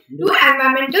solution to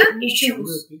environmental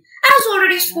issues. As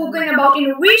already spoken about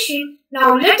innovation,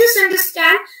 now let us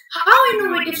understand how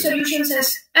innovative solutions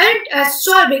has helped us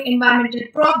solving environmental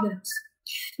problems.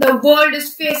 The world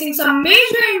is facing some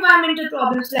major environmental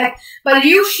problems like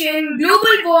pollution,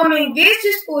 global warming, waste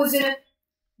disposal,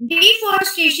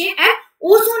 deforestation, and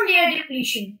ozone layer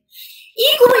depletion.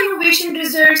 Eco-innovation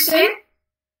results in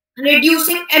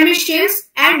reducing emissions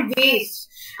and waste.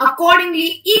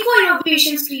 Accordingly,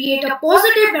 eco-innovations create a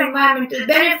positive environmental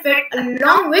benefit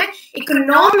along with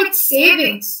economic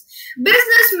savings.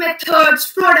 Business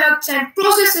methods, products, and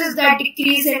processes that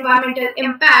decrease environmental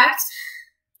impacts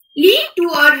lead to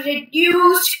a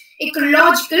reduced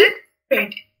ecological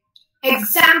footprint.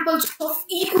 Examples of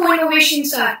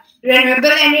eco-innovations are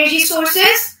renewable energy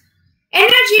sources,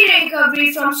 energy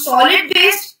recovery from solid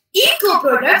waste,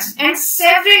 eco-products, and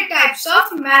several types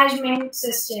of management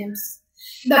systems.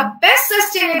 The best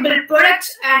sustainable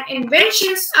products and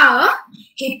inventions are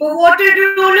HIPPO water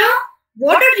roller,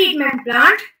 water treatment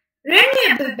plant,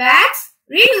 renewable bags,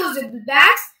 reusable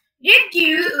bags,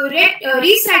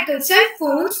 recycle cell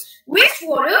phones,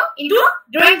 wastewater into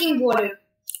drinking water.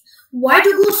 Why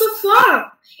to go so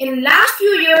far? In the last few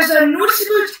years, a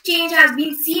noticeable change has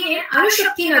been seen in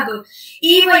Anushakti Nagar.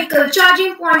 E-vehicle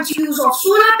charging points, use of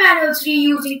solar panels,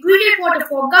 reusing treated water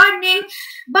for gardening,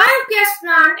 biogas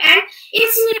plant, and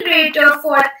incinerator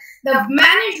for the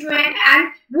management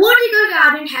and vertical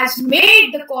garden has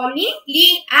made the colony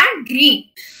clean and green.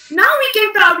 Now we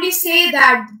can proudly say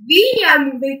that we are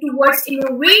moving towards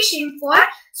innovation for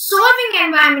solving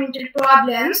environmental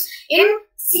problems in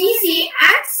easy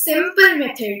and simple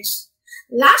methods.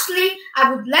 Lastly,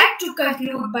 I would like to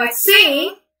conclude by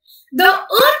saying the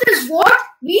earth is what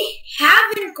we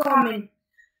have in common.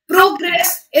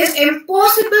 Progress is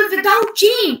impossible without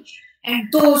change, and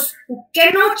those who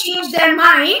cannot change their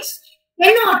minds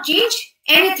cannot change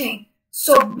anything.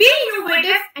 So be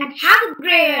innovative and have a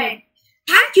great day.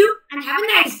 Thank you and have a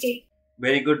nice day.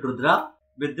 Very good, Rudra.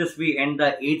 With this, we end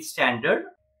the 8th standard.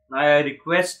 Now I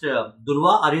request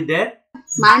Durva, are you there?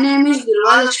 My name is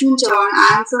Durva Lakshmi Chavan. I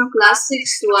am from class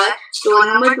 6 to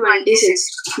number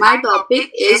 26. My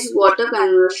topic is water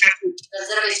conservation.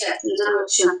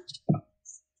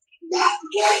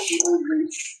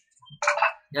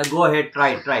 Yeah, go ahead.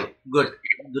 Try. Good.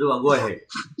 Durva, go ahead.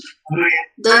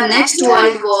 The next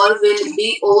world war will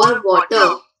be over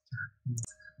water.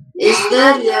 Is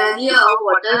there really a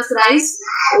water crisis?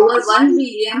 Over 1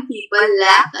 billion people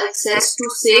lack access to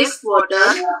safe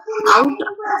water.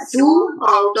 2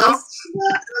 out of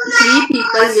 3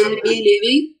 people will be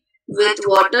living with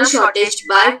water shortage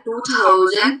by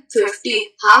 2050.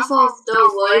 Half of the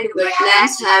world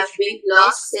wetlands have been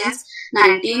lost since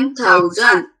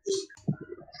 19,000.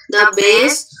 The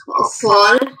base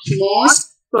for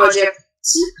most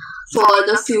projects for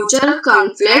the future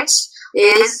conflicts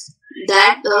is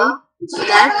that with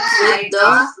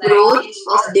the growth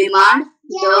of demand,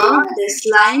 the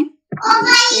decline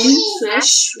in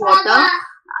fresh water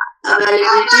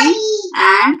availability,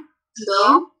 and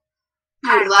the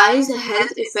adverse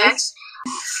health effects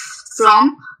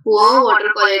from poor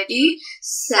water quality.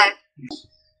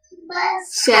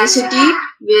 Scarcity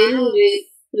will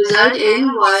result in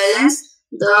violence.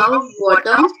 The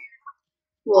water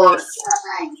wars.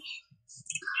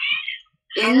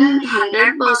 In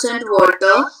 100%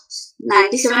 water,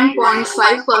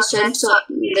 97.5%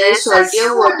 there is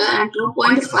saltier water and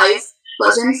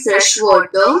 2.5% fresh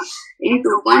water. In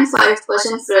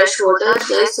 2.5% fresh water,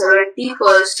 there is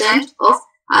 70% of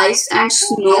ice and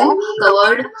snow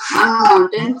covered on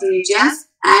mountain regions,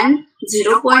 and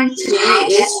 0.3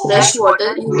 is fresh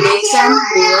water in lakes and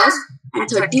rivers, and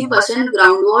 30%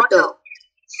 groundwater.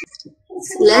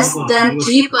 Less than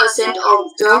 3%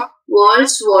 of the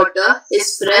world's water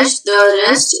is fresh, the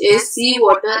rest is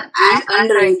seawater and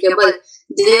undrinkable.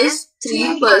 This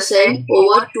 3%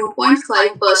 over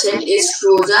 2.5% is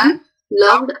frozen,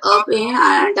 locked up in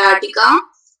Antarctica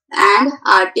and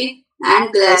Arctic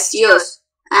and glaciers,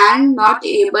 and not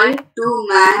able to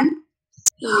man.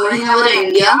 In our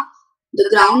India, the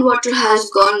groundwater has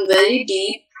gone very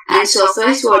deep and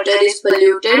surface water is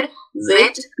polluted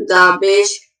with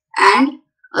garbage and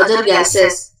other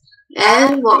gases.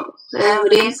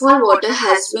 Rainfall water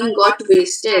has been got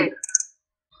wasted.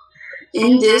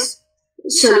 In this,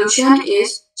 solution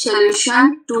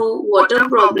to water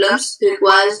problems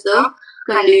requires the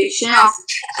condition of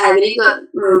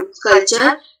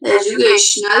agriculture,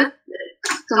 educational,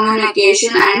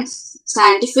 communication and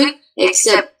scientific,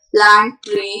 accept, plant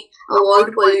tree,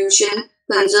 avoid pollution,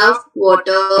 conserve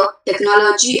water,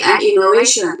 technology and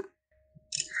innovation.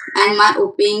 And my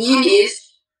opinion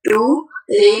is to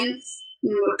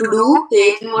do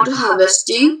rainwater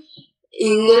harvesting,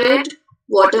 integrate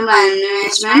water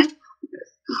management,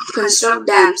 construct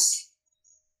dams.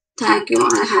 Thank you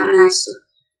and have a nice day.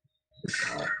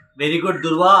 Very good,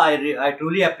 Durva. I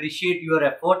truly appreciate your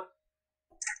effort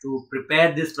to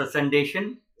prepare this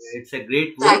presentation. It's a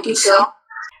great work. Thank you, sir.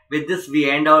 With this, we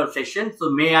end our session. So,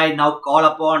 may I now call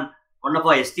upon one of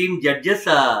our esteemed judges,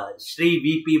 Shri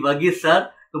V.P. Varghese sir,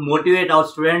 to motivate our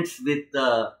students with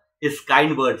his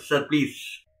kind words. Sir, please.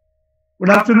 Good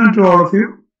afternoon to all of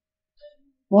you.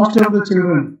 Most of the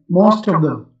children,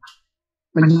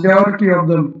 majority of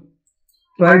them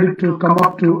tried to come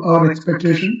up to our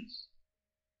expectations,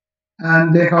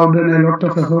 and they have done a lot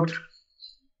of effort.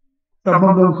 Some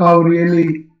of them have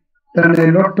really done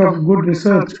a lot of good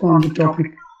research on the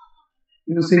topic,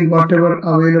 using whatever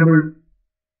available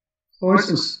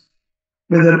sources,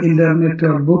 whether internet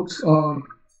or books or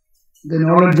the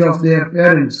knowledge of their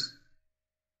parents.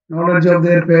 Knowledge of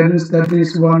their parents, that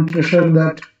is one treasure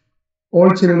that all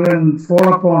children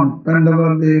fall upon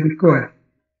whenever they require.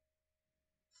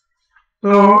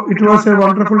 So it was a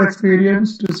wonderful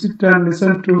experience to sit and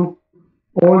listen to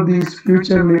all these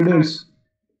future leaders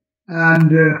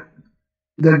and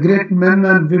the great men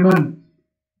and women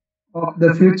of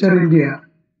the future India.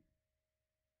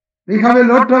 We have a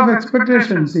lot of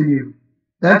expectations in you.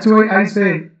 That's why I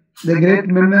say the great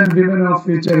men and women of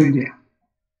future India.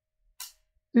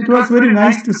 It was very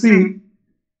nice to see.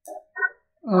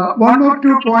 One or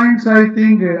two points I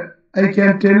think I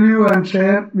can tell you and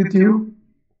share with you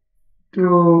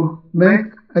to make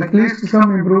at least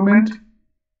some improvement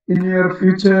in your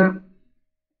future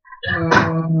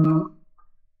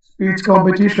speech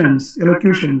competitions,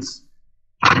 elocutions.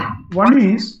 One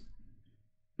is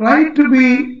try to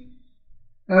do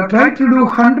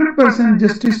 100%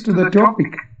 justice to the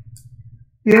topic.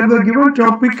 Here the given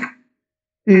topic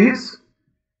is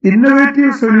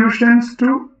innovative solutions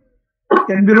to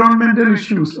environmental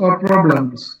issues or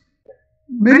problems.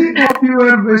 Many of you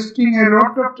are wasting a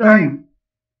lot of time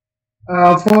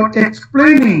for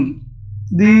explaining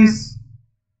these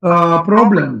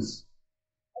problems.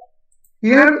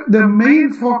 Here the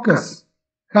main focus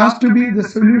has to be the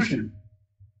solution.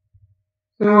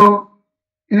 So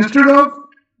instead of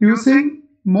using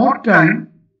more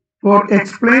time for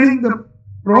explaining the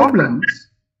problems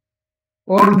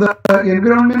or the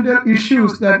environmental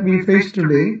issues that we face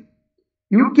today,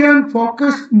 you can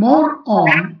focus more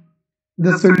on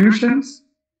the solutions,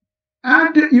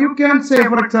 and you can say,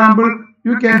 for example,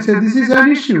 you can say this is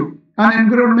an issue, an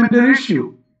environmental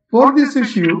issue. For this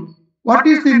issue, what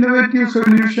is the innovative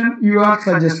solution you are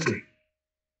suggesting?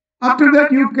 After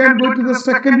that, you can go to the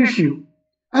second issue,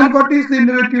 and what is the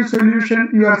innovative solution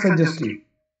you are suggesting?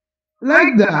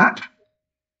 Like that,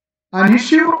 an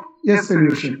issue, a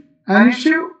solution. An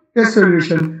issue, a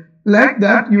solution. Like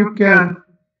that, you can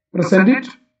present it,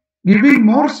 giving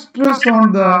more stress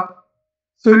on the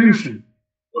solution.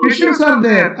 Issues are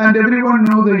there and everyone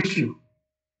knows the issue.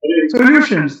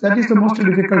 Solutions, that is the most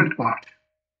difficult part.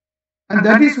 And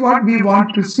that is what we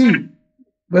want to see,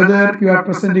 whether you are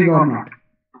presenting or not.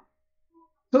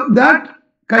 So that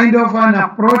kind of an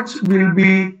approach will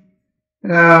be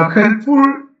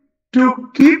helpful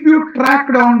to keep you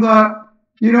tracked on the,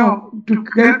 to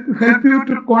help you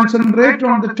to concentrate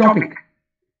on the topic,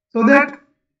 so that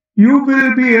you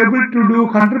will be able to do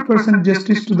 100%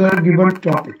 justice to the given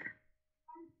topic.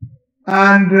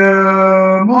 And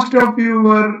most of you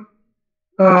were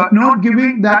not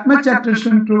giving that much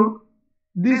attention to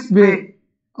this way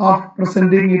of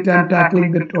presenting it and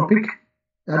tackling the topic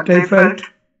that I felt.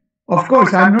 Of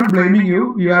course, I'm not blaming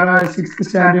you. You are a 6th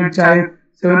standard child,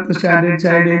 7th standard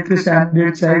child, 8th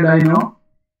standard child, I know.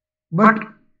 But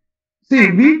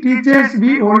see, we teachers,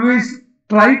 we always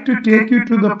try to take you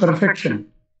to the perfection,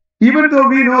 even though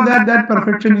we know that that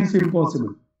perfection is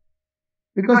impossible.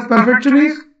 Because perfection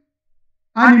is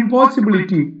an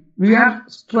impossibility. We are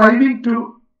striving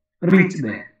to reach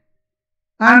there.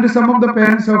 And some of the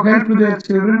parents have helped their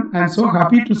children. I am so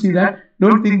happy to see that.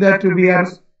 Don't think that we are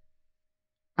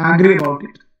angry about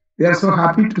it. We are so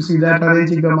happy to see that,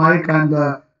 arranging the mic and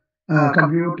the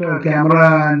computer,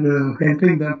 camera, and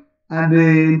helping them. And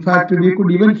in fact, we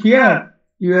could even hear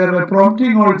your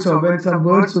prompting also when some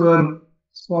words were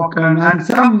spoken. And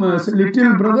some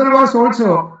little brother was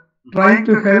also trying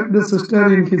to help the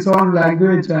sister in his own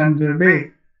language and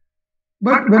way.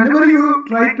 But whenever you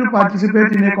try to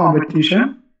participate in a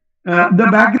competition, the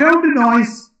background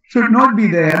noise should not be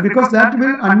there, because that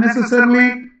will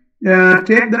unnecessarily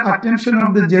take the attention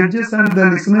of the judges and the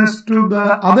listeners to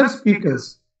the other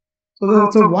speakers.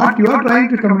 So what you are trying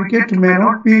to communicate may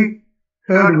not be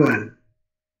heard well.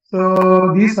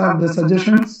 So these are the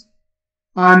suggestions.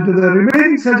 And the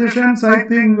remaining suggestions, I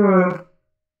think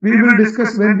we will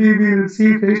discuss when we will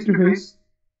see face to face,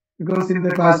 because in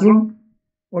the classroom,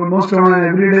 almost on an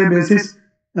everyday basis,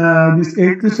 these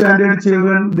 8th standard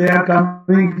children, they are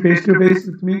coming face to face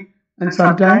with me, and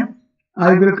sometime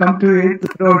I will come to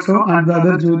 8th also and the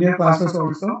other junior classes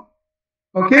also.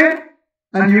 Okay?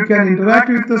 And you can interact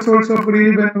with us also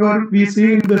freely whenever we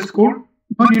see in the school.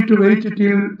 No need to wait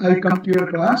till I come to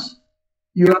your class.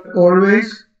 You are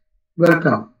always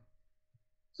welcome.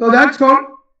 So that's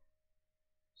all.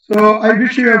 So I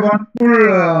wish you a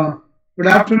wonderful good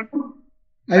afternoon.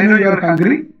 I know you are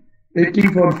hungry,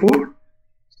 waiting for food.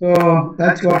 So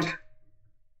that's what.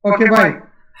 Okay, bye.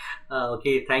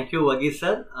 Okay, thank you, Wagi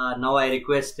sir. Now I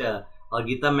request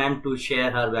Geeta ma'am to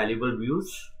share her valuable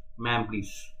views. Ma'am,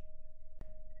 please.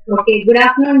 Okay, good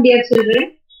afternoon, dear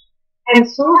children. I'm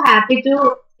so happy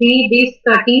to see these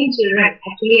 13 children.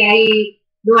 Actually, I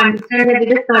do understand that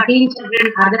these 13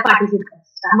 children are the participants.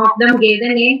 Some of them gave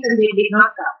the names and they did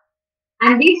not come.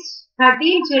 And these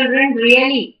 13 children,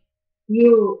 really,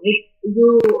 you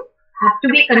have to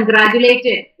be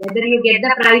congratulated. Whether you get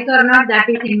the prize or not, that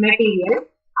is immaterial.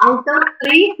 Out of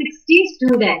 360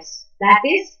 students, that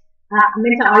is,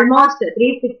 means almost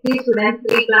 360 students,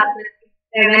 3 classes,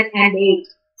 7 and 8.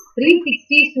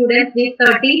 360 students, these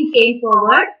 13 came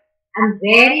forward. I'm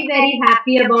very, very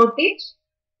happy about it.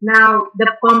 Now, the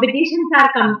competitions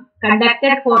are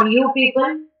conducted for you people,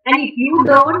 and if you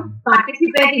don't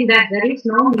participate in that, there is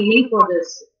no meaning for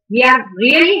this. We are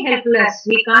really helpless.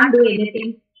 We can't do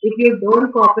anything if you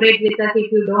don't cooperate with us,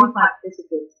 if you don't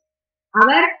participate.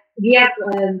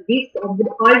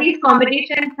 All these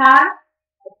competitions are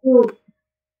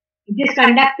it is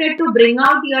conducted to bring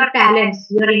out your talents,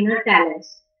 your inner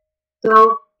talents.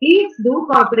 So please do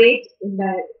cooperate in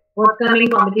the forthcoming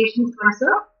competitions also.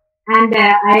 And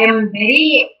I am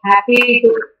very happy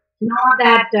to know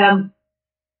that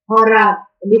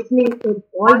listening to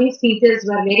all these speeches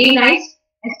were very nice,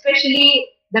 especially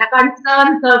the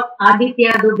concerns of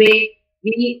Aditya Dubey.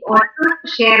 We also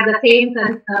share the same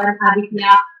concern,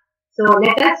 Aditya. So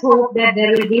let us hope that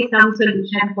there will be some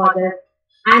solution for this.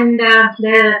 And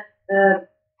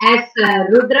as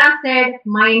Rudra said,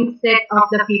 mindset of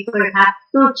the people has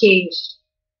to change.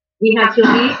 We have to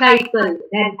recycle.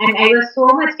 And I was so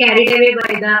much carried away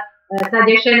by the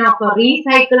suggestion of a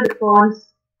recycled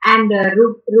phones and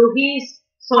Ruhi's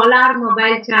solar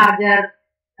mobile charger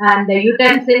and the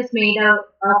utensils made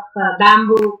of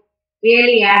bamboo.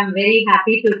 Really, I am very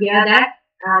happy to hear that.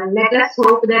 Let us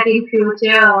hope that in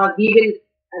future we will,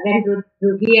 when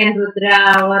Ruhi and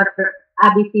Rudra or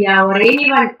Aditya or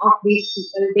anyone of these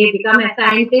people, they become a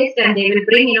scientist and they will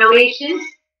bring innovations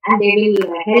and they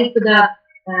will help the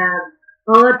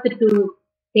earth to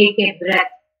take a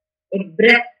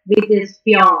breath which is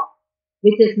pure,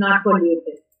 which is not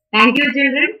polluted. Thank you,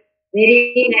 children.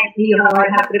 Very nicely you all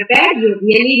have prepared. You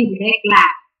really need a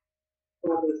clap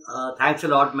for this. Thanks a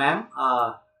lot, ma'am.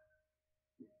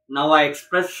 Now I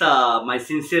express my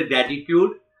sincere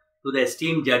gratitude to the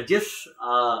esteemed judges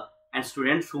and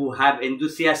students who have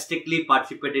enthusiastically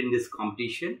participated in this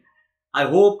competition. I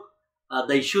hope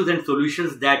the issues and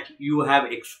solutions that you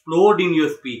have explored in your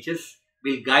speeches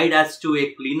will guide us to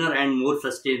a cleaner and more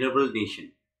sustainable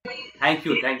nation.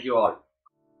 Thank you all.